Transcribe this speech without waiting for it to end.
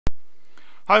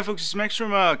Hi folks, it's Max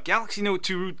from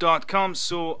GalaxyNote2root.com.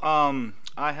 So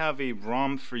I have a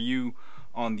ROM for you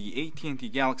on the AT&T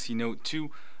Galaxy Note 2.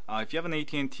 If you have an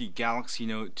AT&T Galaxy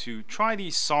Note 2, try the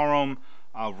Saurom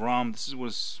ROM. This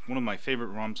was one of my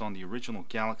favorite ROMs on the original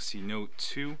Galaxy Note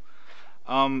 2.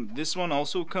 This one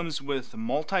also comes with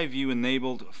multi-view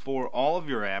enabled for all of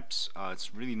your apps.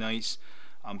 It's really nice.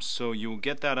 So you'll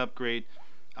get that upgrade.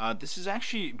 This is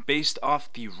actually based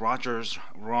off the Rogers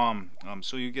ROM,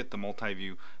 so you get the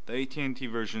multi-view. The AT&T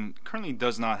version currently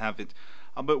does not have it,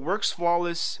 but works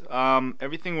flawless.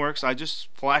 Everything works. I just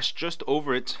flashed just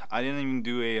over it. I didn't even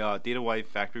do a data wipe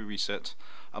factory reset,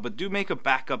 but do make a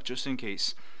backup just in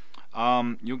case.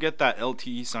 You'll get that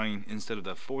LTE sign instead of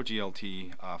the 4G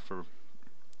LTE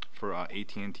for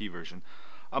AT&T version.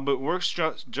 But works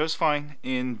just fine,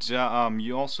 and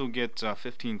you also get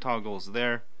 15 toggles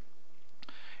there.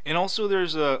 And also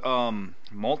there's a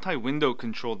multi-window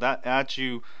control that let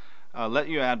you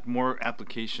add more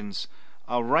applications.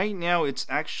 Right now it's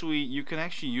actually, you can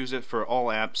actually use it for all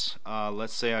apps.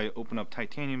 Let's say I open up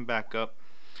Titanium Backup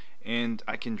and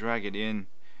I can drag it in.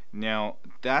 Now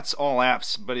that's all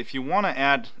apps, but if you want to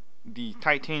add the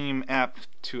Titanium app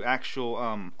to actual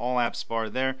all apps bar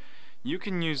there, you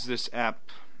can use this app,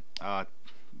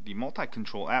 the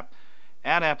multi-control app,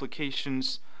 add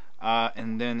applications,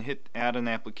 and then hit add an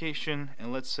application,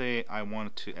 and let's say I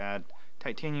wanted to add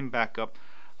Titanium Backup.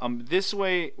 This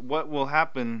way what will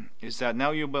happen is that now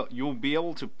you'll be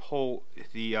able to pull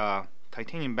the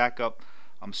Titanium Backup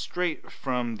straight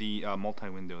from the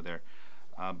multi-window there.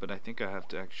 But I think I have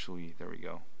to actually, there we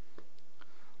go.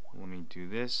 Let me do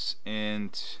this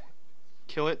and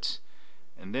kill it,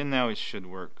 and then now it should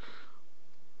work.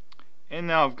 And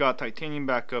now I've got Titanium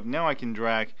Backup. Now I can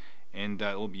drag and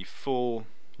it will be full,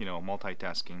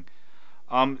 multitasking.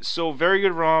 So very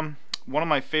good ROM, one of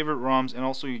my favorite ROMs, and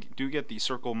also you do get the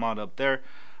circle mod up there.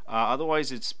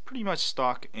 Otherwise it's pretty much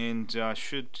stock and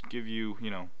should give you,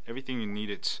 everything you need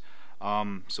it.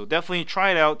 So definitely try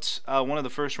it out. One of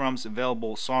the first ROMs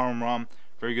available, Saurom ROM,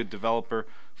 very good developer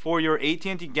for your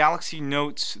AT&T Galaxy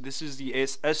Notes. This is the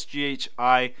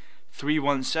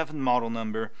SGH-i317 model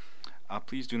number.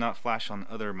 Please do not flash on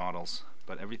other models,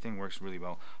 but everything works really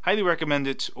well. Highly recommend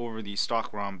it over the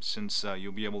stock ROM, since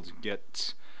you'll be able to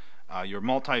get your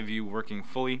multi-view working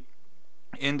fully.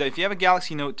 And if you have a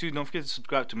Galaxy Note 2, don't forget to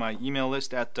subscribe to my email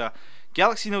list at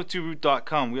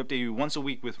GalaxyNote2root.com. We update you once a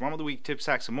week with ROM of the Week, tips,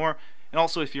 hacks, and more. And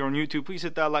also, if you're on YouTube, please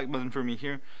hit that like button for me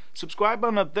here. Subscribe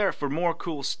button up there for more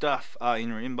cool stuff in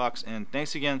your inbox. And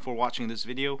thanks again for watching this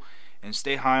video, and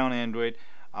stay high on Android.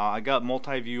 I got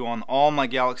multi-view on all my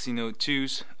Galaxy Note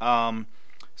 2s.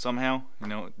 Somehow,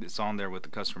 it's on there with the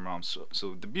custom ROMs.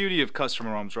 So the beauty of custom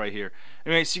ROMs right here.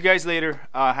 Anyway, see you guys later.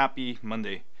 Happy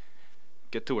Monday.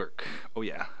 Get to work. Oh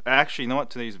yeah. Actually, you know what?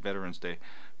 Today's Veterans Day,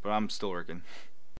 but I'm still working.